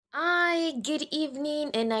good evening,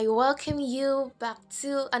 and I welcome you back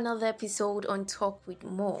to another episode on Talk with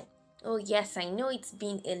Mo. Oh, yes, I know it's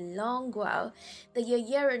been a long while that you're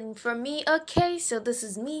hearing from me. Okay, so this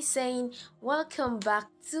is me saying, welcome back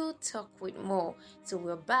to Talk with Mo. So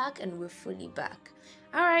we're back and we're fully back.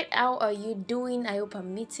 Alright, how are you doing? I hope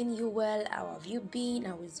I'm meeting you well. How have you been?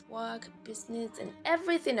 How is work, business, and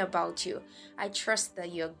everything about you? I trust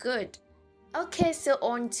that you're good. Okay, so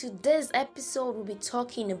on today's episode, we'll be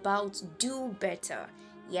talking about do better.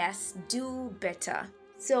 Yes, do better.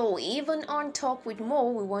 So, even on Talk with Mo,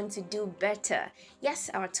 we want to do better. Yes,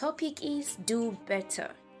 our topic is do better.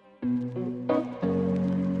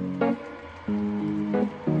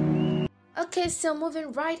 Okay, so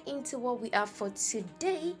moving right into what we have for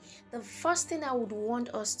today, the first thing I would want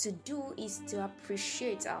us to do is to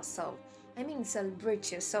appreciate ourselves.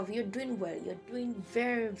 Celebrate yourself. You're doing well. You're doing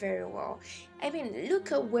very, very well.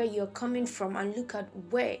 Look at where you're coming from and look at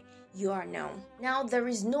where you are now. Now, there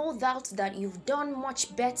is no doubt that you've done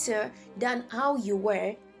much better than how you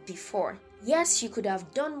were before. Yes, you could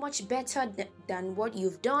have done much better than what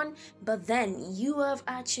you've done, but then you have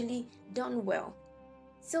actually done well.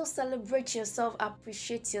 So celebrate yourself,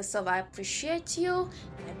 appreciate yourself. I appreciate you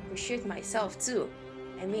and I appreciate myself too.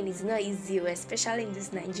 It's not easy, especially in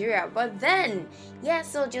this Nigeria. But then,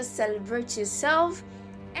 so just celebrate yourself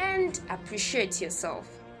and appreciate yourself.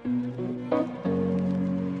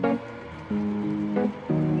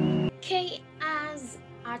 Okay, as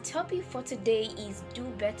our topic for today is do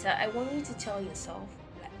better, I want you to tell yourself,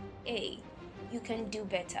 hey, you can do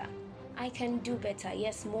better. I can do better.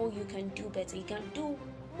 Yes, Mo, you can do better. You can do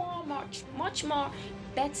much more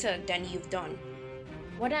better than you've done.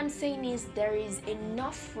 What I'm saying is there is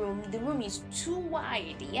enough room. The room is too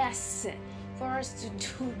wide, yes, for us to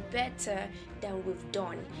do better than we've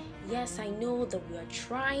done. Yes, I know that we've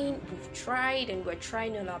tried and we're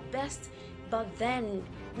trying all our best, but then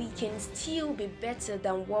we can still be better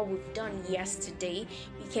than what we've done yesterday.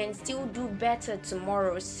 We can still do better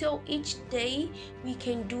tomorrow. So each day we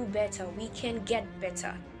can do better, we can get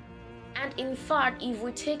better. And in fact, if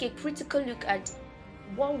we take a critical look at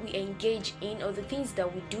what we engage in or the things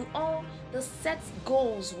that we do, all the set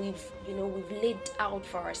goals we've laid out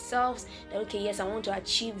for ourselves, that okay, yes, I want to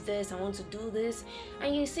achieve this, I want to do this,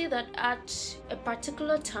 and you see that at a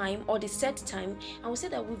particular time or the set time, I would say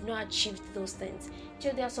that we've not achieved those things. So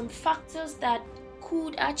there are some factors that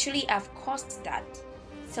could actually have caused that.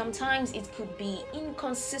 Sometimes it could be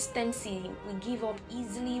inconsistency. We give up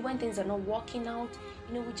easily when things are not working out.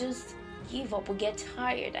 We just give up, we get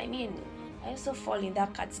tired. I also fall in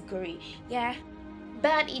that category.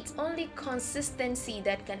 But it's only consistency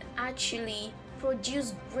that can actually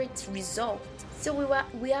produce great results. So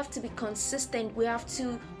we have to be consistent. We have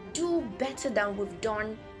to do better than we've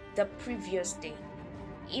done the previous day.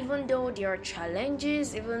 Even though there are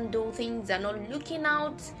challenges, even though things are not looking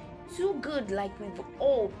out too good like we've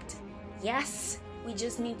hoped, yes, we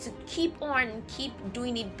just need to keep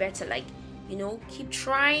doing it better. Keep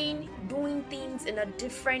trying, doing things in a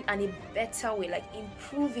different and a better way, like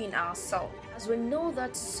improving ourselves. As we know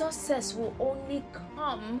that success will only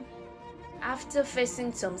come after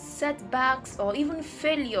facing some setbacks or even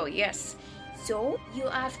failure, yes. So you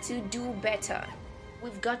have to do better.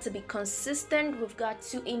 We've got to be consistent. We've got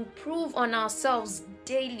to improve on ourselves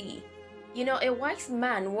daily. A wise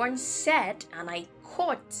man once said, and I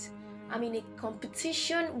quote, I'm in a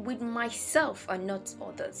competition with myself and not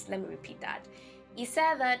others. Let me repeat that. He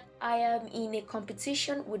said that I am in a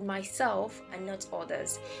competition with myself and not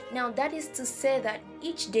others. Now that is to say that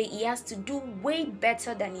each day he has to do way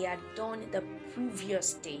better than he had done the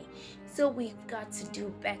previous day. So we've got to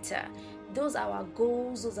do better. Those are our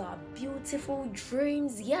goals. Those are our beautiful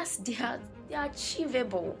dreams. Yes, they are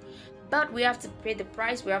achievable. But we have to pay the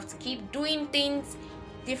price. We have to keep doing things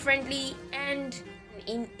differently and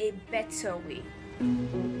in a better way.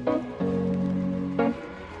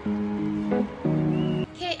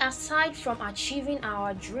 Okay, aside from achieving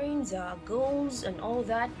our dreams, our goals and all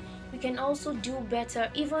that, we can also do better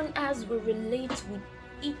even as we relate with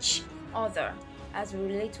each other, as we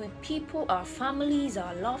relate with people, our families,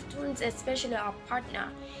 our loved ones, especially our partner.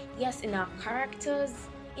 Yes, in our characters,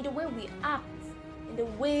 in the way we act, in the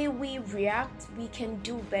way we react, we can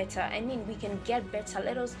do better. We can get better.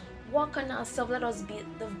 Let us work on ourselves. Let us be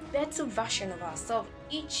the better version of ourselves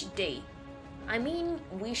each day.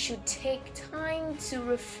 We should take time to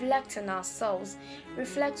reflect on ourselves,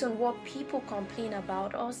 reflect on what people complain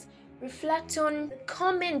about us, reflect on the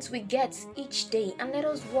comments we get each day, and let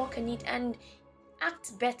us work on it and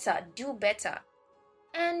act better, do better.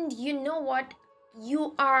 And you know what?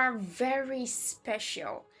 You are very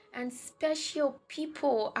special. And special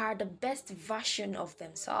people are the best version of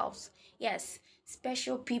themselves. Yes,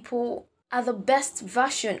 special people are the best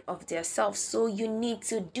version of themselves. So you need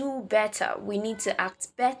to do better. We need to act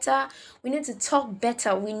better. We need to talk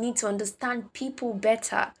better. We need to understand people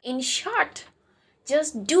better. In short,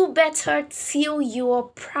 just do better till you are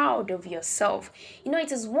proud of yourself.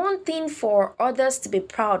 It is one thing for others to be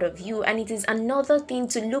proud of you, and it is another thing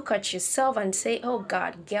to look at yourself and say, oh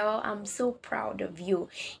God, girl, I'm so proud of you.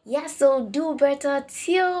 Yeah, so do better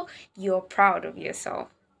till you're proud of yourself.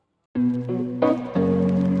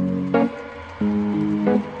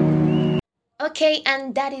 Okay,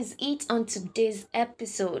 and that is it on today's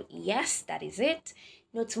episode. Yes, that is it.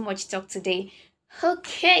 Not too much talk today.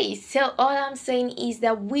 Okay, so all I'm saying is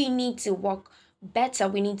that we need to work better.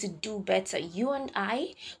 We need to do better. You and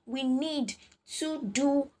I, we need to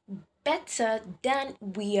do better than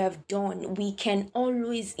we have done. We can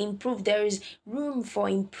always improve. There is room for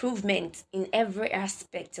improvement in every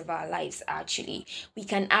aspect of our lives, actually. We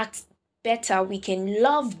can act better, we can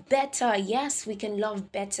love better. Yes, we can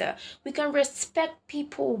love better. We can respect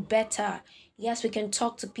people better. Yes, we can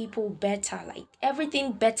talk to people better. Like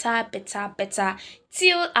everything better, better, better.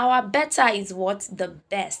 Till our better is what? The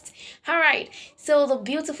best. Alright, so the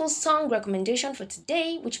beautiful song recommendation for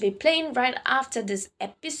today, which will be playing right after this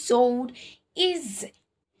episode, is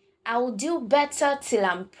I'll Do Better Till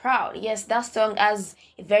I'm Proud. Yes, that song has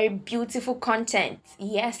a very beautiful content.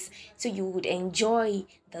 Yes, so you would enjoy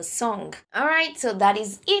the song. Alright, so that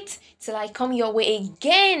is it. Till I come your way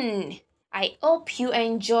again. I hope you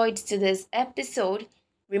enjoyed today's episode.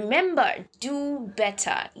 Remember, do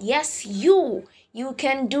better. Yes, you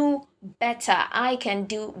can do better. I can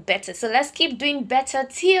do better. So let's keep doing better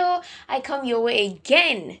till I come your way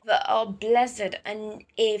again for a blessed and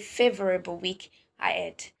a favorable week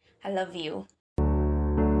ahead. I love you.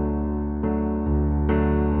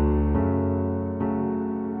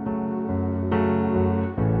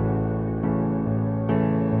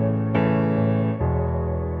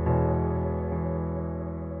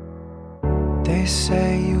 They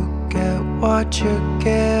say you get what you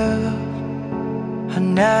give. I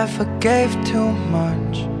never gave too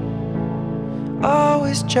much,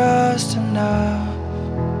 always just enough.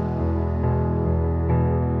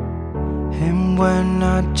 And when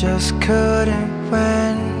I just couldn't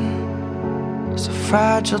win, so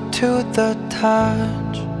fragile to the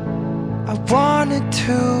touch, I wanted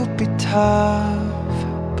to be tough,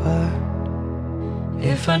 but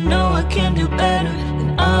if I know I can do better,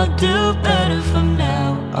 then I'll do better from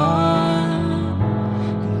now on.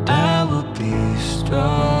 And I will be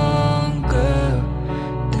stronger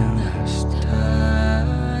than last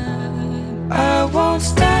time. I won't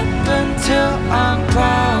stop until I'm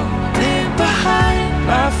proud. Leave behind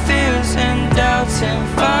my fears and doubts and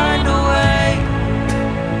find a way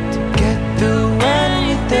to get through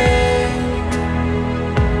anything.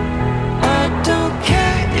 I don't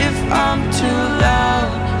care if I'm too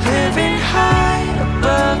loud, living high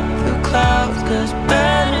above the clouds, 'cause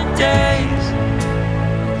better days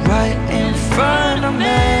are right in front of me.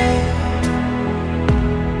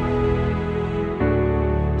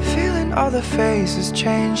 Feeling all the phases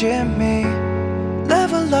changing me,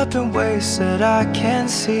 level up in ways that I can't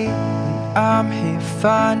see. And I'm here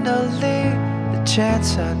finally, the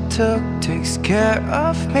chance I took takes care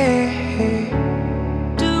of me.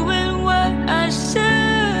 Doing what I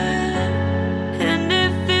should, and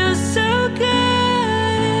it feels so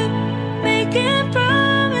good. Making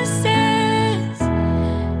promises,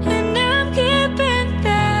 and I'm keeping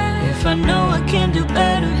that. If I know I can do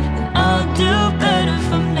better, then I'll do better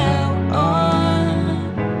from now on.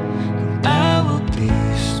 And I will be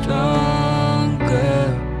stronger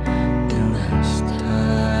than last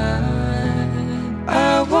time. I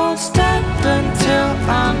won't stop until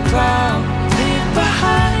I'm proud. Leave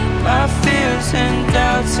behind my fears and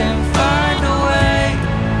doubts and find a way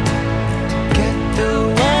to get through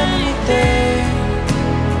anything.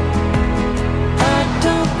 I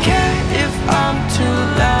don't care if I'm too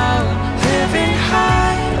loud, living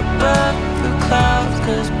high above the clouds,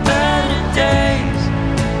 'cause better days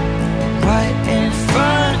are right in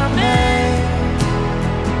front of me.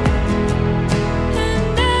 And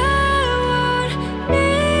I won't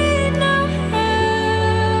need no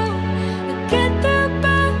help. I get through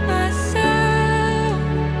by myself,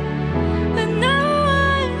 with no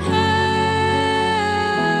one else.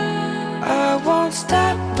 I won't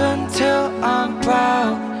stop until I'm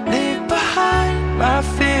proud. Leave behind my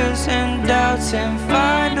fears and doubts and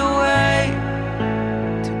find a way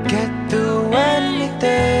to get through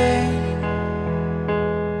anything.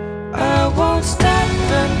 I won't stop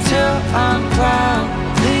until I'm proud.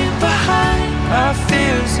 Leave behind my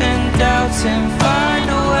fears melting